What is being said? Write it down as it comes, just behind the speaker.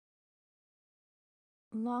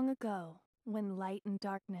Long ago, when light and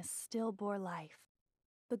darkness still bore life,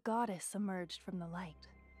 the goddess emerged from the light,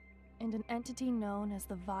 and an entity known as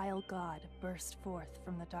the Vile God burst forth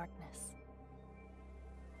from the darkness.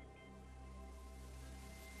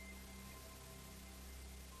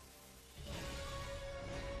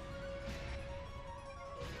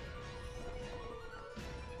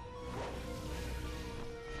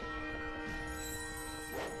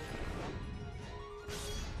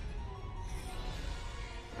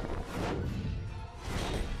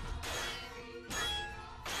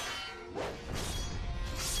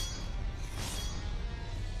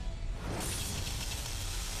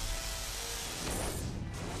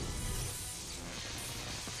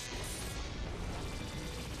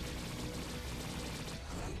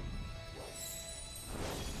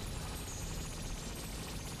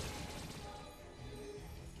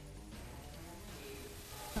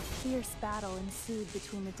 A fierce battle ensued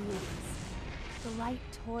between the deities. The light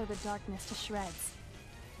tore the darkness to shreds.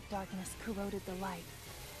 The darkness corroded the light.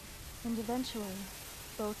 And eventually,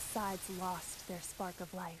 both sides lost their spark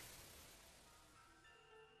of life.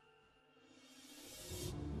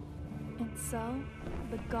 And so,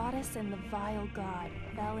 the goddess and the vile god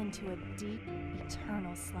fell into a deep,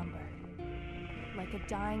 eternal slumber. Like a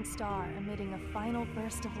dying star emitting a final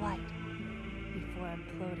burst of light before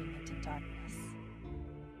imploding into darkness.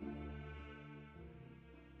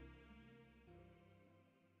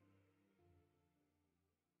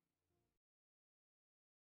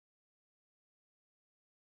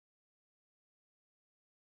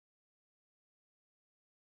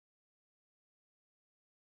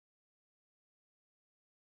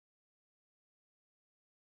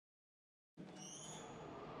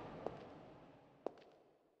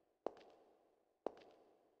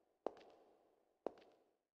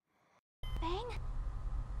 Bang?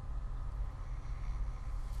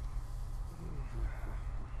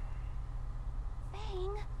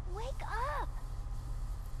 Bang, wake up!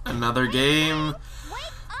 Another game Wake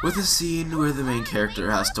up! with a scene where the main character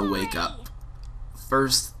has to wake up.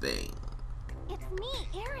 First thing. It's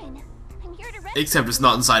me, Aaron. I'm here to rescue Except it's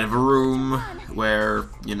not inside of a room where,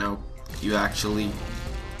 you know, you actually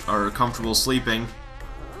are comfortable sleeping.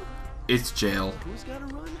 It's jail. Who's gotta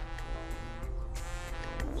run?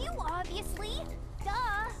 you, obviously.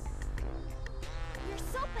 Duh. You're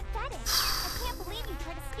so pathetic. I can't believe you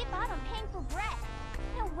tried to skip out on paying for bread.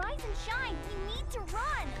 Now rise and shine. We need to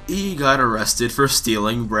run. He got arrested for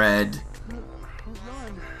stealing bread.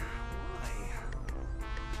 Run? Why?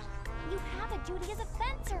 You have a duty as a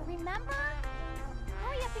fencer, remember?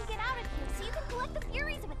 Hurry up and get out of here so you can collect the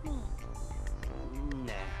Fairize with me.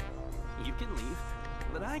 Nah. You can leave.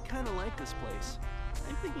 But I kinda like this place.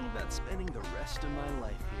 I'm thinking about spending the rest of my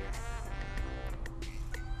life here.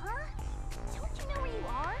 Huh? Don't you know where you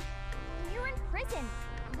are? You're in prison.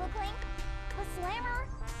 The Clink, the Slammer,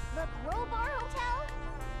 the Crowbar Hotel.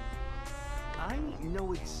 I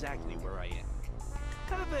know exactly where I am.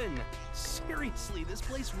 Heaven! Seriously, this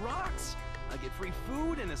place rocks! I get free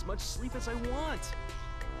food and as much sleep as I want.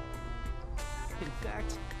 In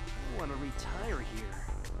fact, I want to retire here.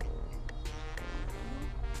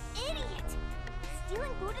 Idiot!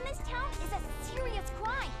 Stealing food in this town is a serious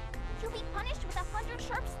crime. You'll be punished with 100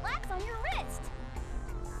 sharp slaps on your wrist.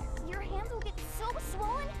 Your hands will get so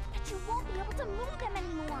swollen that you won't be able to move them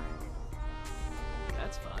anymore.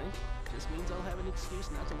 That's fine. Just means I'll have an excuse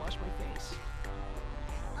not to wash my face.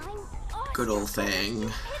 Good old thing.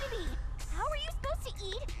 Stupidity. How are you supposed to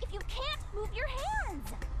eat if you can't move your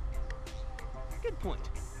hands? Good point.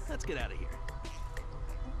 Let's get out of here.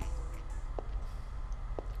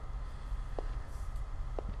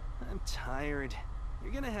 I'm tired.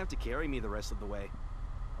 You're gonna have to carry me the rest of the way.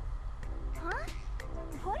 Huh?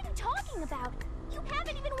 What are you talking about? You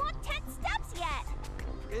haven't even walked 10 steps yet!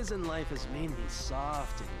 Prison life has made me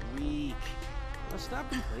soft and weak. Now stop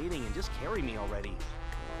complaining and just carry me already.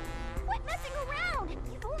 Quit messing around!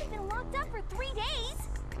 You've only been locked up for 3 days!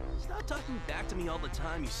 Stop talking back to me all the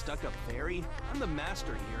time, you stuck-up fairy. I'm the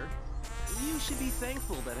master here. You should be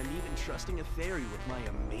thankful that I'm even trusting a fairy with my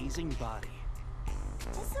amazing body.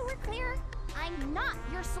 Just so we're clear, I'm not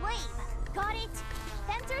your slave. Got it?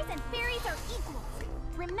 Fencers and fairies are equals.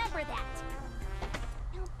 Remember that.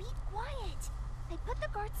 Now be quiet. I put the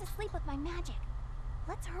guards to sleep with my magic.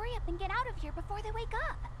 Let's hurry up and get out of here before they wake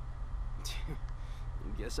up.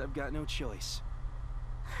 Guess I've got no choice.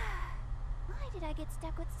 Why did I get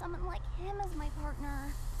stuck with someone like him as my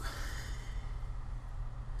partner?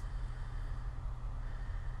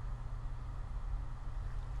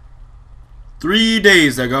 3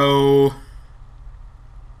 days ago.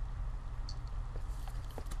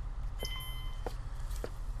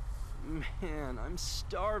 Man, I'm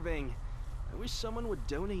starving. I wish someone would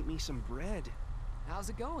donate me some bread. How's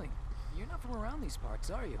it going? You're not from around these parts,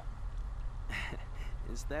 are you?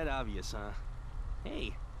 Is that obvious, huh?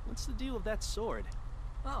 Hey, what's the deal with that sword?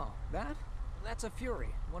 Oh, that? That's a Fury,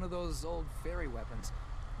 one of those old fairy weapons.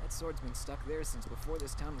 That sword's been stuck there since before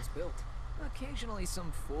this town was built. Occasionally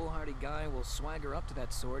some foolhardy guy will swagger up to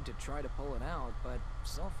that sword to try to pull it out, but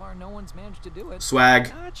so far no one's managed to do it.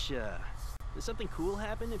 Swag. Gotcha. Does something cool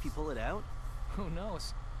happen if you pull it out? Who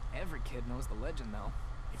knows? Every kid knows the legend, though.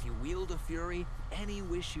 If you wield a Fury, any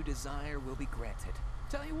wish you desire will be granted.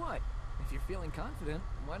 Tell you what, if you're feeling confident,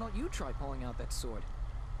 why don't you try pulling out that sword?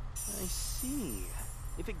 I see.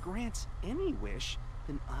 If it grants any wish,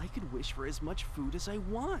 then I could wish for as much food as I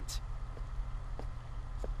want.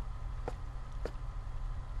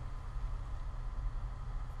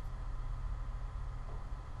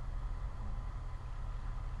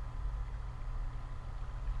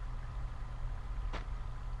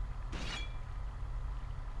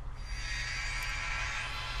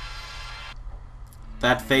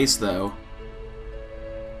 That face, though.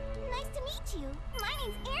 Nice to meet you. My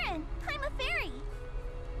name's Erin. I'm a fairy.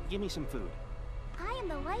 Give me some food. I am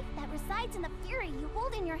the life that resides in the fury you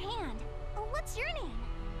hold in your hand. Oh, what's your name?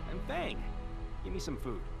 I'm Fang. Give me some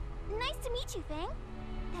food. Nice to meet you, Fang.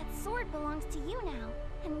 That sword belongs to you now,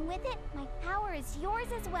 and with it, my power is yours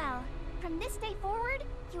as well. From this day forward,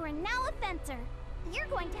 you are now a fencer. You're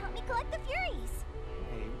going to help me collect the Furies.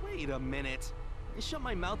 Hey, wait a minute. I shut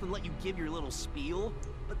my mouth and let you give your little spiel,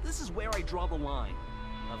 but this is where I draw the line.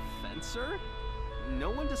 A fencer? No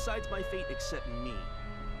one decides my fate except me.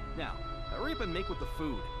 Now, hurry up and make with the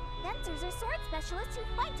food. Fencers are sword specialists who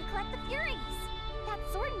fight to collect the Furies. That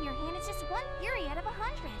sword in your hand is just one Fury out of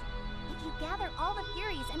 100. If you gather all the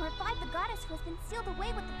Furies and revive the goddess who has been sealed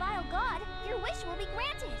away with the vile god, your wish will be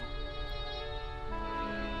granted.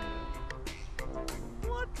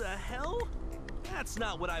 What the hell? That's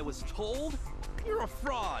not what I was told. You're a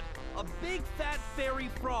fraud. A big fat fairy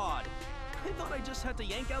fraud. I thought I just had to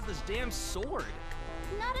yank out this damn sword.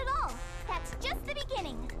 Not at all. That's just the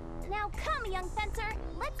beginning. Now come, young fencer.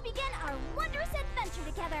 Let's begin our wondrous adventure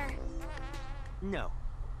together. No.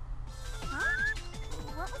 Huh?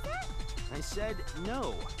 What was that? I said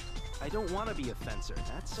no. I don't want to be a fencer.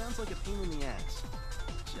 That sounds like a pain in the ass.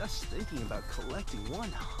 Just thinking about collecting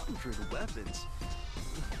 100 weapons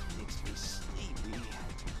makes me sleepy.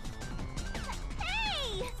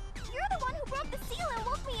 Hey! You're the one who broke the seal and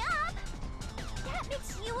woke me up! That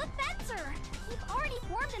makes you a fencer! You've already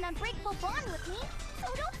formed an unbreakable bond with me, so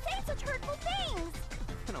don't say such hurtful things!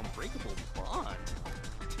 An unbreakable bond?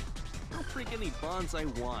 I'll break any bonds I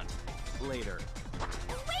want. Later.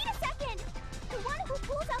 Wait a second! The one who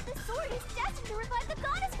pulls out this sword is destined to revive the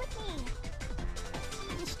goddess with me!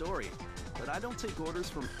 Cool story, but I don't take orders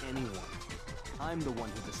from anyone. I'm the one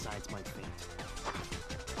who decides my fate.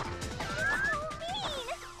 So mean!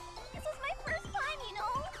 This is my first time, you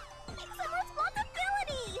know? Take some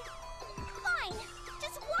responsibility! Fine!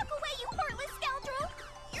 Just walk away, you heartless scoundrel!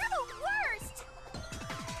 You're the worst!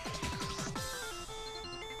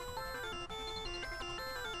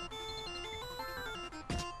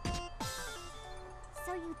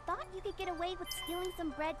 So you thought you could get away with stealing some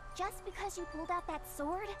bread just because you pulled out that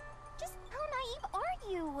sword? Just how naive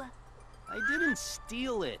are you? I didn't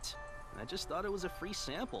steal it. I just thought it was a free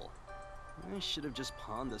sample. I should have just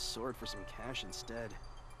pawned the sword for some cash instead.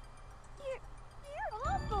 You're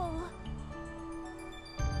awful.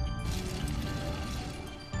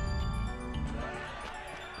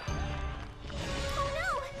 Oh no!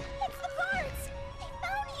 It's the guards! They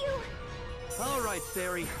found you! All right,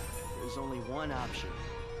 Fairy. There's only one option.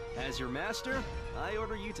 As your master, I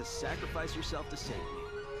order you to sacrifice yourself to save me.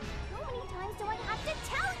 How many times do I have to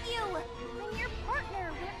tell you? I'm your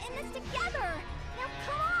partner. We're in this together. Now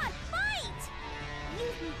come on, fight!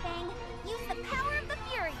 Use me, Fang. Use the power of the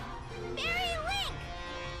Fury. Fairy Link!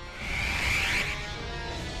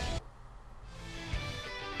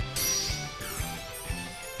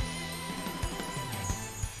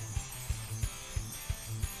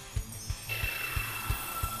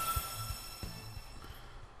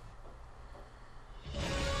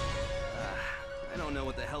 I don't know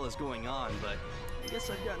what the hell is going on, but I guess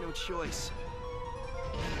I've got no choice.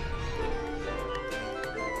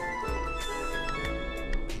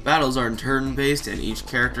 Battles are turn-based and each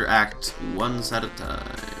character acts once at a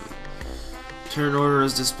time. Turn order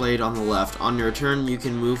is displayed on the left. On your turn, you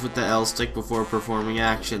can move with the L stick before performing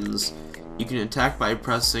actions. You can attack by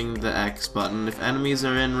pressing the X button if enemies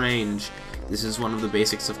are in range. This is one of the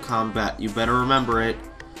basics of combat. You better remember it.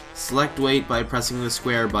 Select weight by pressing the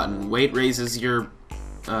square button. Weight raises your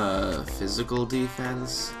physical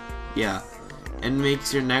defense. Yeah. And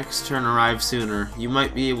makes your next turn arrive sooner. You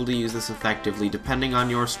might be able to use this effectively, depending on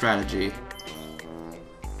your strategy.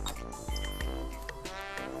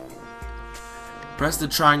 Press the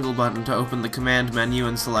triangle button to open the command menu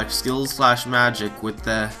and select skills/magic with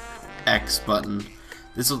the X button.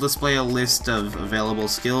 This will display a list of available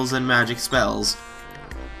skills and magic spells.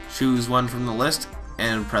 Choose one from the list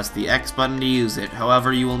and press the X button to use it.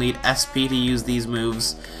 However, you will need SP to use these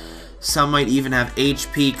moves. Some might even have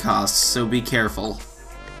HP costs, so be careful.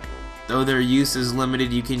 Though their use is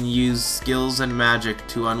limited, you can use skills and magic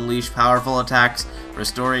to unleash powerful attacks,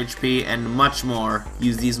 restore HP, and much more.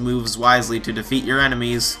 Use these moves wisely to defeat your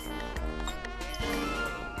enemies.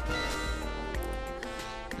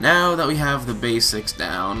 Now that we have the basics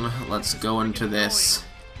down, let's go into this.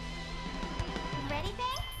 Ready,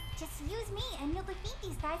 Vang? Just use me and you'll defeat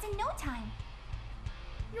these guys in no time.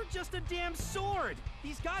 You're just a damn sword!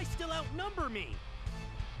 These guys still outnumber me!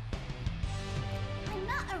 I'm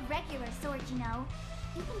not a regular sword, you know.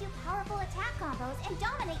 You can do powerful attack combos and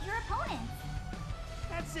dominate your opponents.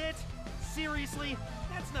 That's it? Seriously?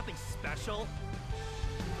 That's nothing special.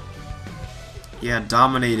 Yeah,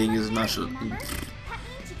 dominating is nothing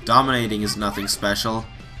special.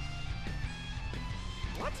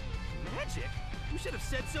 What? Magic? You should have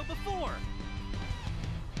said so before.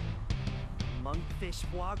 Monkfish,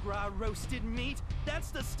 foie gras, roasted meat.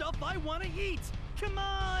 That's the stuff I want to eat. Come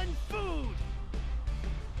on, food!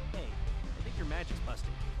 Hey, I think your magic's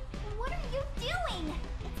busted. What are you doing?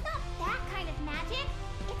 It's not that kind of magic.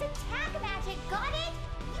 It's attack magic, got it?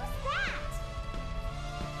 Use that!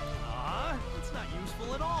 It's not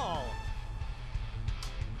useful at all.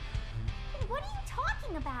 Then what are you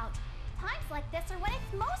talking about? Times like this are when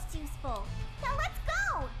it's most useful. Now let's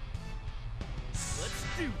go! Let's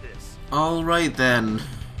do this. Alright then.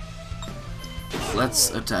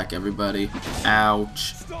 Let's attack everybody.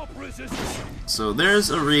 Ouch. So there's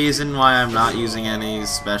a reason why I'm not using any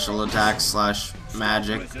special attacks /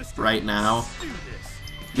 magic right now.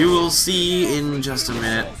 You will see in just a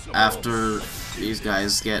minute after these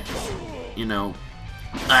guys get, you know,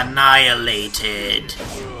 annihilated.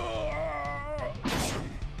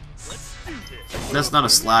 That's not a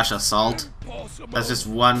slash assault. That's just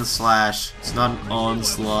one slash. It's not an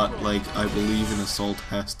onslaught like I believe an assault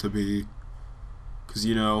has to be. Because,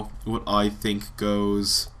 you know, what I think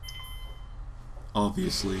goes.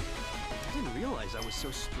 Obviously. I didn't realize I was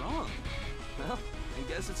so strong. Well, I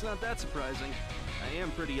guess it's not that surprising. I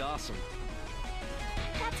am pretty awesome.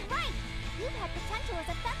 That's right! You've had potential as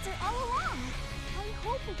a fencer all along. I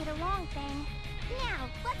hope we get along, Fang. Now,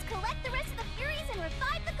 let's collect the rest of the Furies and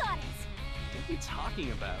revive the goddess. What are you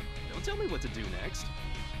talking about? Don't tell me what to do next.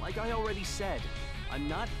 Like I already said, I'm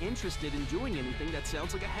not interested in doing anything that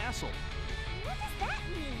sounds like a hassle. What does that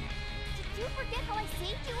mean? Did you forget how I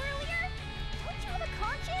saved you earlier? Don't you have a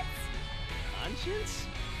conscience? Conscience?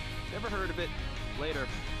 Never heard of it. Later.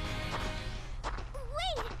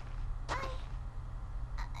 Wait! I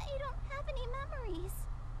don't have any memories.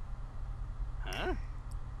 Huh?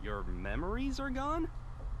 Your memories are gone?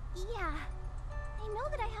 Yeah. I know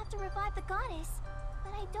that I have to revive the goddess,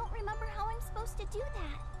 but I don't remember how I'm supposed to do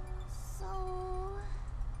that.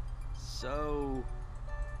 So...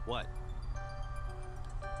 what?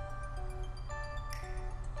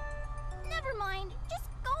 Never mind. Just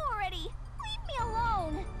go already. Leave me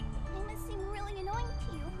alone. I must seem really annoying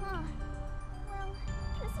to you, huh? Well,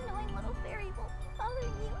 this annoying little fairy won't be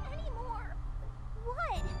bothering you anymore.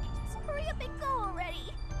 What? Just hurry up and go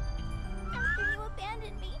already. After you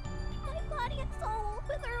abandoned me, my body and soul will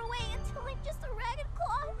wither away until I'm just a ragged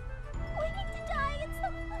cloth, waiting to die in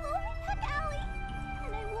some lonely back alley.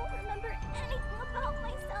 And I won't remember anything about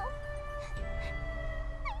myself.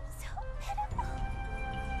 I'm so pitiful.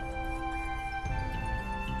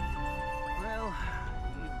 Well,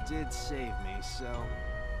 you did save me, so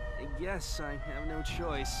I guess I have no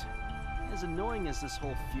choice. As annoying as this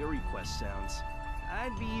whole Fury quest sounds,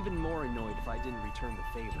 I'd be even more annoyed if I didn't return the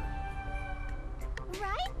favor.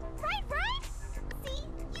 Right? See,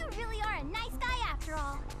 you really are a nice guy after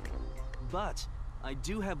all. But I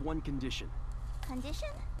do have one condition. Condition?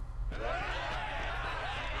 I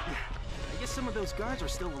guess some of those guards are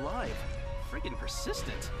still alive. Freaking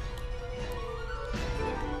persistent.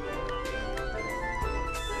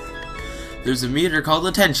 There's a meter called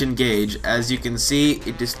the tension gauge. As you can see,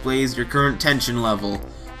 it displays your current tension level.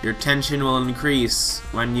 Your tension will increase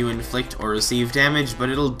when you inflict or receive damage, but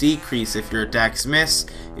it'll decrease if your attacks miss,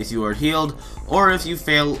 if you are healed, or if you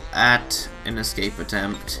fail at an escape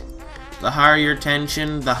attempt. The higher your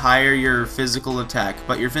tension, the higher your physical attack,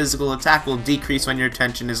 but your physical attack will decrease when your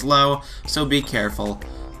tension is low, so be careful.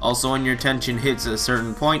 Also, when your tension hits a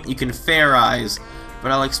certain point, you can Fairize,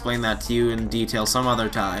 but I'll explain that to you in detail some other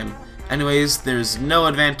time. Anyways, there's no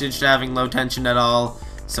advantage to having low tension at all,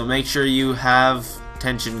 so make sure you have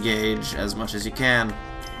tension gauge as much as you can.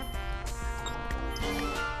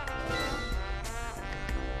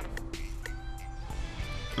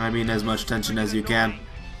 I mean as much tension as you can.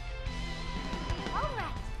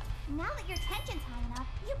 Alright, now that your tension's high enough,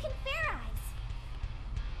 you can Fairize.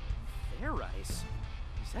 Fairize?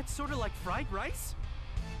 Is that sort of like fried rice?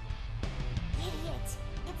 Idiot.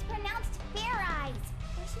 It's pronounced Fairize.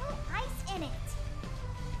 There's no ice in it.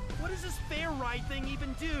 What does this fair ride thing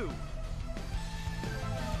even do?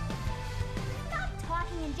 Stop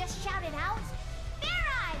talking and just shout it out.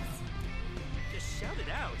 Fairize! Just shout it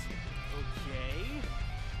out. Okay.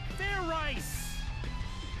 Fairize!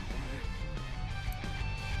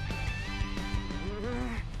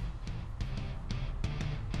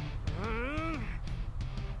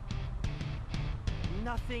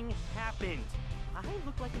 Nothing happened. I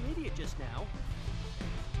looked like an idiot just now.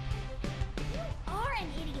 You are an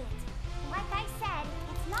idiot. Like I said,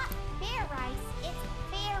 it's not Fairize, it's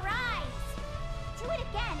Fairize. Do it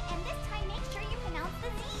again, and this time make sure you pronounce the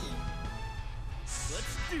Z.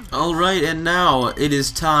 Let's do this. Alright, and now it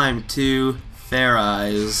is time to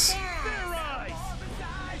Fairize. Fairize!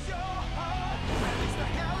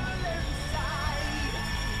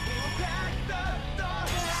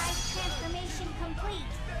 Fairize transformation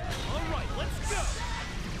complete. Alright, let's go!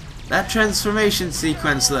 That transformation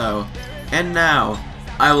sequence though. And now,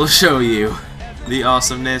 I will show you the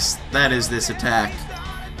awesomeness that is this attack.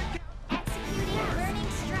 Executing Burning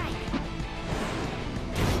Strike.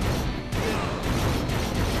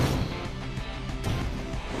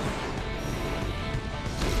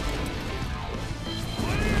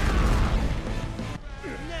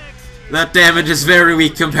 Next! That damage is very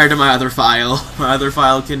weak compared to my other file. My other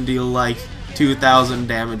file can deal like 2,000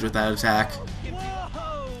 damage with that attack.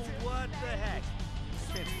 Whoa! What the heck?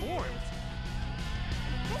 Transformed?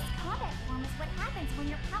 This combat form is what happens when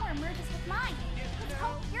your power merges with mine. It's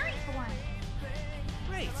called Fury form.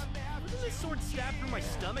 Wait, wasn't this sword stabbed through my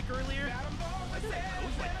stomach earlier? Why did I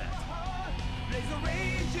pose like that? This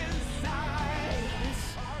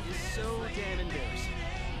is so damn embarrassing.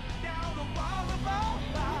 With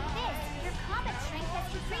this, your combat strength has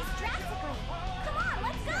increased drastically. Come on,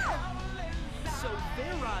 let's go! So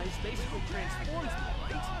Fairize basically transforms me,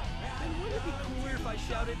 right? And wouldn't it be cooler if I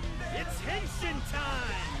shouted, "Attention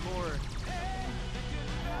time!" Or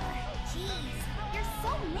Jeez, you're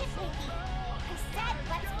so nitpicky. I said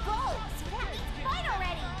let's go, so that means fight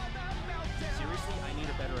already. seriously, I need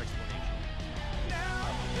a better explanation.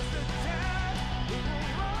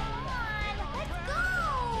 Come on, let's go!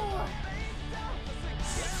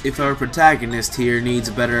 If our protagonist here needs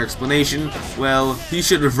a better explanation, well, he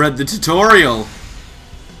should have read the tutorial.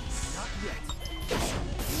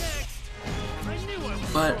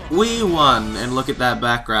 But we won, and look at that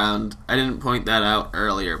background. I didn't point that out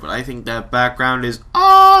earlier, but I think that background is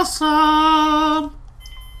awesome!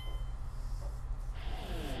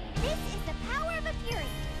 This is the power of a Fury,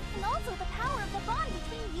 and also the power of the bond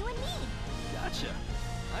between you and me. Gotcha.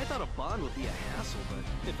 I thought a bond would be a hassle, but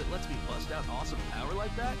if it lets me bust out awesome power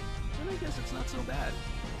like that, then I guess it's not so bad.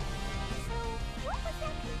 So, what was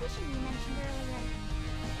that condition you mentioned earlier?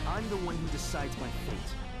 I'm the one who decides my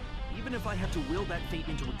fate. Even if I have to will that fate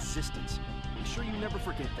into existence, make sure you never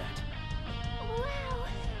forget that. Wow,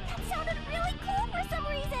 that sounded really cool for some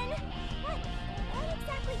reason. What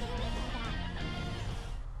exactly do you mean by that?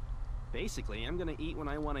 Basically, I'm gonna eat when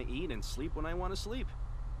I want to eat and sleep when I want to sleep.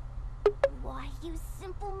 Why, you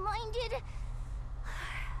simple-minded...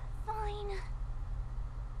 Fine.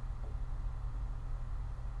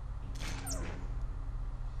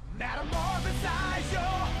 Metamorphosize your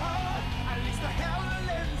heart, unleash the hell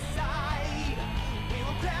inside. We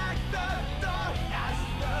will crack the door as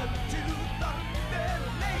the tooth of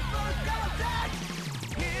midnight for contact.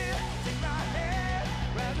 Here, take my hand,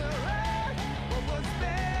 resurrect what was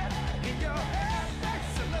there in your head.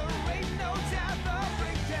 Accelerate, no time for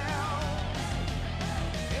breakdowns.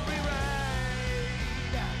 Every ride.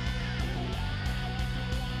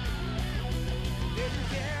 Didn't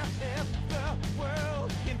care if the world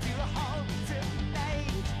came to a halt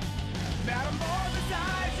tonight.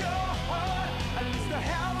 Metamorphosize.